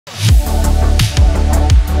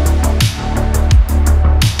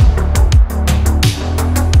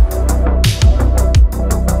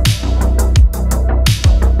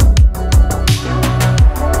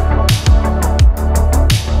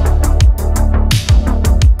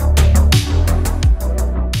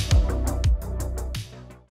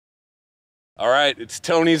right, it's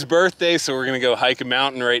Tony's birthday, so we're gonna go hike a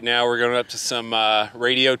mountain right now. We're going up to some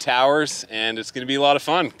radio towers, and it's gonna be a lot of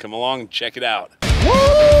fun. Come along and check it out.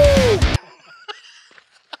 Woo!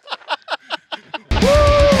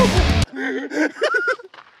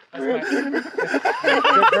 That's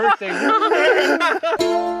my birthday.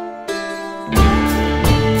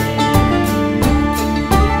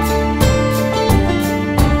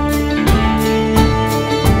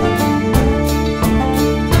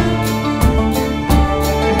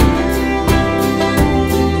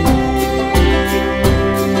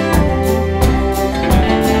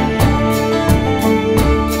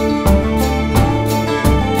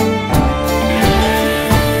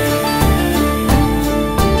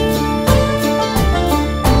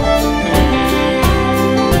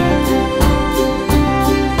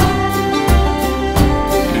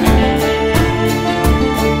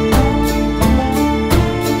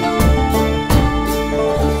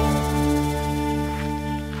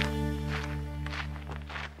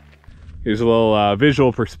 Here's a little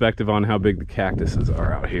visual perspective on how big the cactuses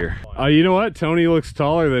are out here. You know what? Tony looks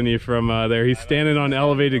taller than you from there. He's standing on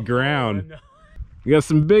elevated ground. We got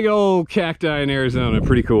some big old cacti in Arizona.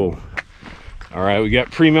 Pretty cool. All right, we got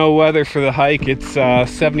primo weather for the hike. It's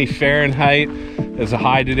 70 Fahrenheit as a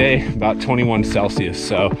high today, about 21 Celsius.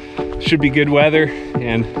 So should be good weather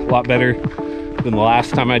and a lot better than the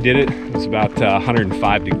last time I did it. It was about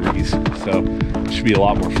 105 degrees. So it should be a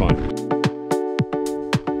lot more fun.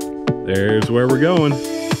 There's where we're going.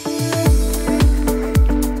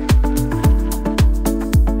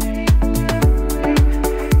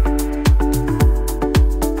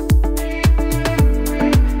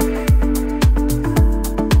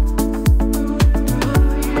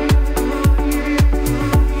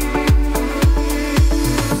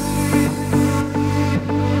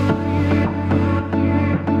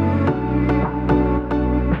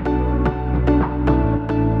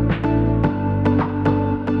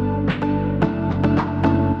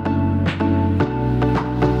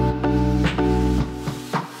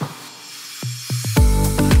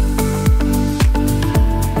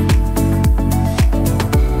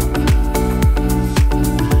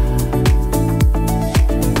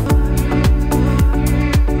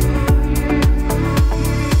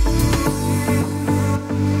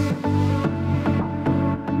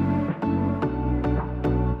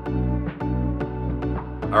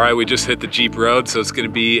 All right, we just hit the Jeep road, so it's gonna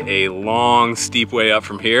be a long, steep way up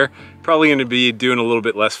from here. Probably gonna be doing a little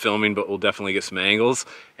bit less filming, but we'll definitely get some angles.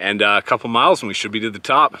 And a couple miles and we should be to the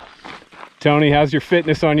top. Tony, how's your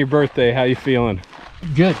fitness on your birthday? How you feeling?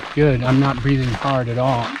 Good, good. I'm not breathing hard at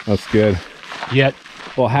all. That's good. Yet.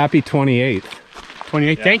 Well, happy 28th.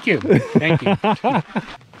 28th, yeah. Thank you, thank you.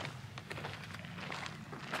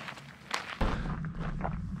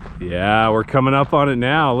 Yeah, we're coming up on it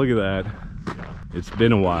now, look at that. It's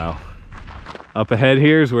been a while. Up ahead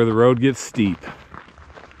here is where the road gets steep.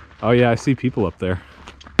 Oh yeah, I see people up there.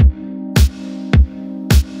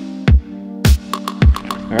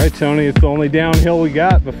 All right, Tony, it's the only downhill we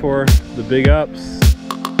got before the big ups.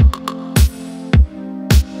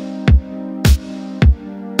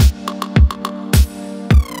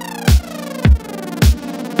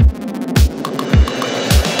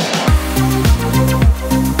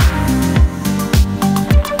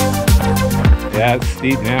 Yeah, it's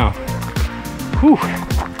steep now. Whew.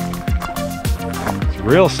 It's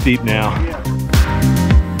real steep now.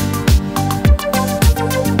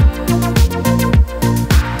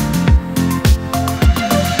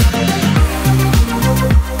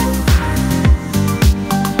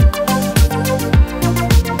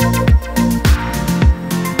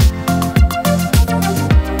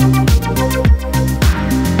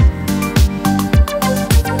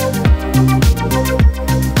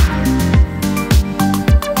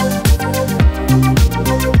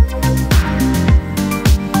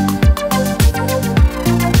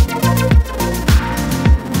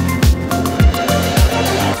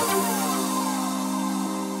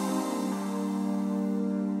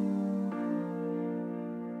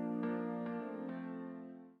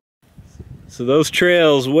 So those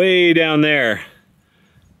trails way down there,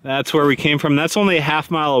 that's where we came from. That's only a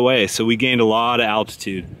half mile away, so we gained a lot of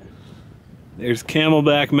altitude. There's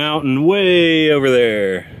Camelback Mountain way over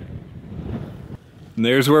there. And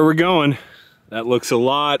there's where we're going. That looks a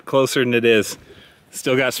lot closer than it is.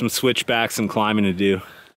 Still got some switchbacks and climbing to do.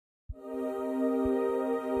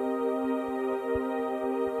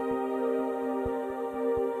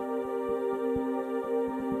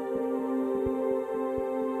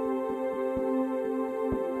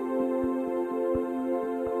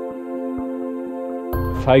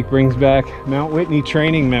 This hike brings back Mount Whitney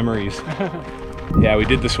training memories. Yeah, we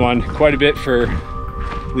did this one quite a bit for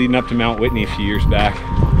leading up to Mount Whitney a few years back.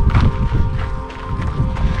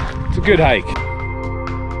 It's a good hike.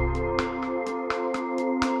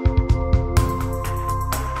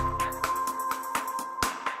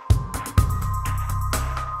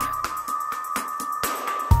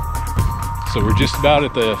 So we're just about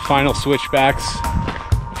at the final switchbacks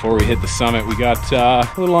before we hit the summit. We got a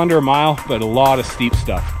little under a mile, but a lot of steep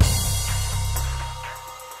stuff.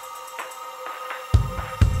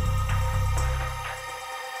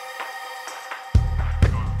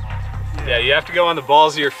 Yeah, you have to go on the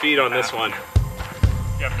balls of your feet on this one.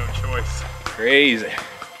 You have no choice. Crazy.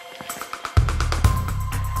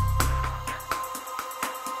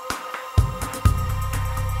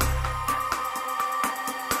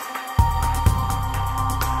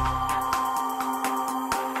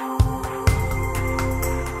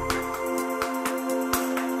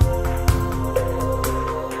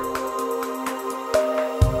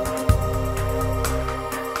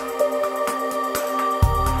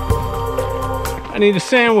 I need a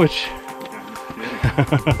sandwich.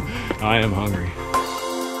 I am hungry.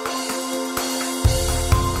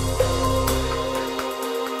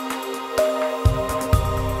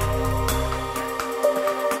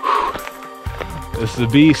 This is a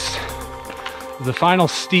beast. The final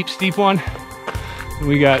steep one. And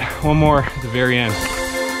we got one more at the very end.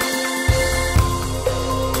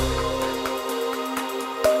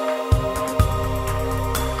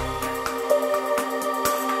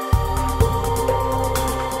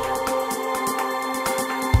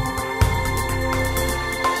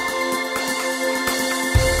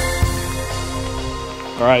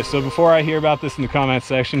 All right, so before I hear about this in the comments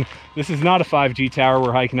section, this is not a 5G tower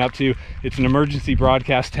we're hiking up to. It's an emergency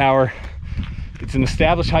broadcast tower. It's an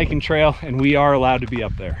established hiking trail, and we are allowed to be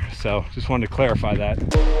up there. So just wanted to clarify that.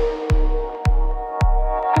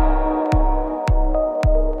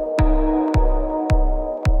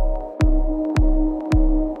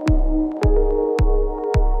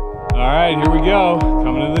 All right, here we go,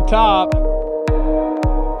 coming to the top.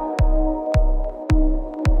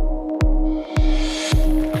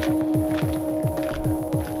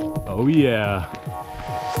 Oh yeah,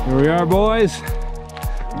 here we are, boys.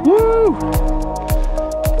 Woo!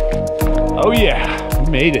 Oh yeah, we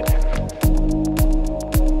made it.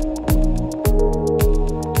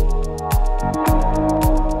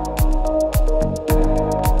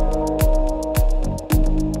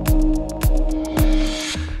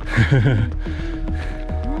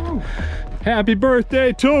 Happy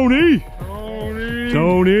birthday, Tony!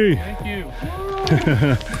 Tony! Thank you.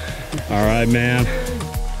 All right, man.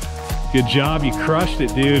 Good job, you crushed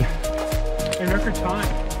it, dude. In record time.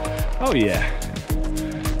 Oh yeah.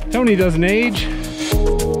 Tony doesn't age.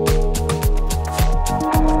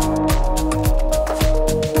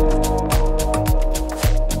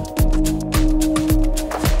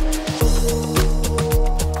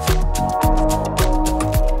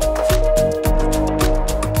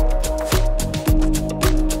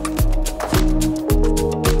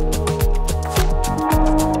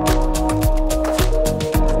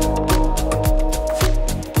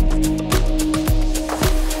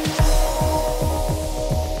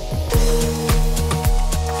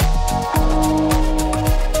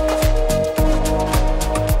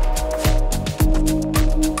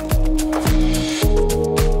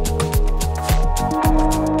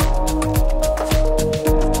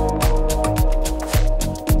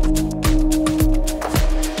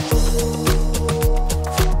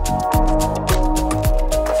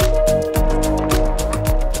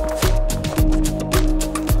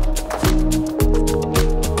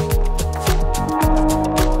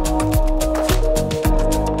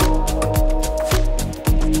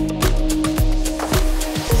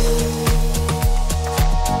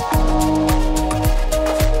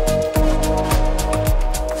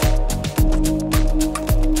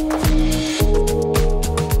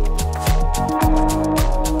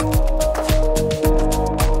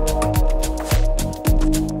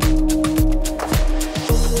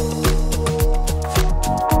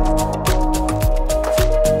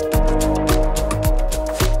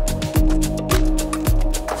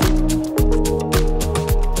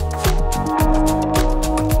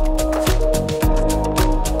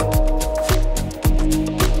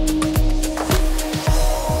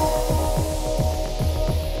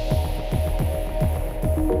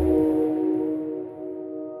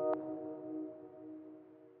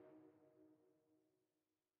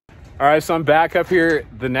 All right, so I'm back up here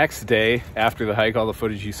the next day after the hike. All the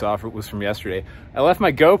footage you saw was from yesterday. I left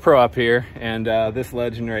my GoPro up here, and this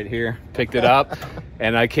legend right here picked it up.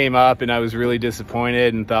 And I came up and I was really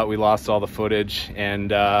disappointed and thought we lost all the footage, and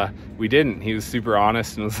we didn't. He was super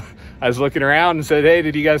honest, and I was looking around and said, hey,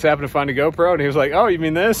 did you guys happen to find a GoPro? And he was like, oh, you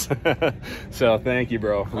mean this? So thank you,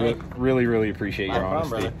 bro. Really appreciate your honesty.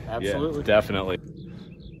 Brother. Absolutely. Yeah, definitely.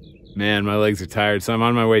 Man, my legs are tired, so I'm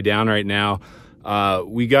on my way down right now.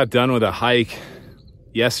 We got done with a hike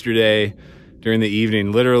yesterday during the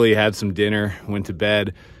evening, literally had some dinner, went to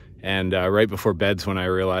bed, and right before bed's when I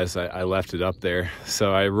realized I left it up there.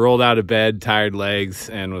 So I rolled out of bed, tired legs,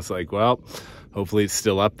 and was like, well, hopefully it's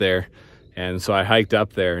still up there. And so I hiked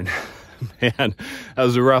up there, and man, that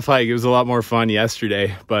was a rough hike. It was a lot more fun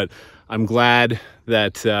yesterday, but I'm glad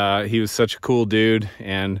that he was such a cool dude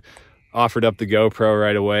and offered up the GoPro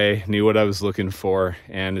right away, knew what I was looking for,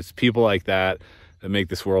 and it's people like that that make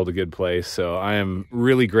this world a good place. So I am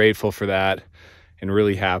really grateful for that and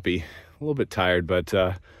really happy. A little bit tired, but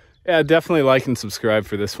yeah, definitely like and subscribe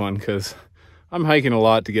for this one, because I'm hiking a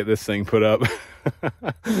lot to get this thing put up.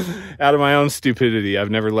 Out of my own stupidity.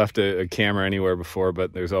 I've never left a camera anywhere before,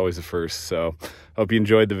 but there's always a first. So hope you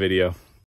enjoyed the video.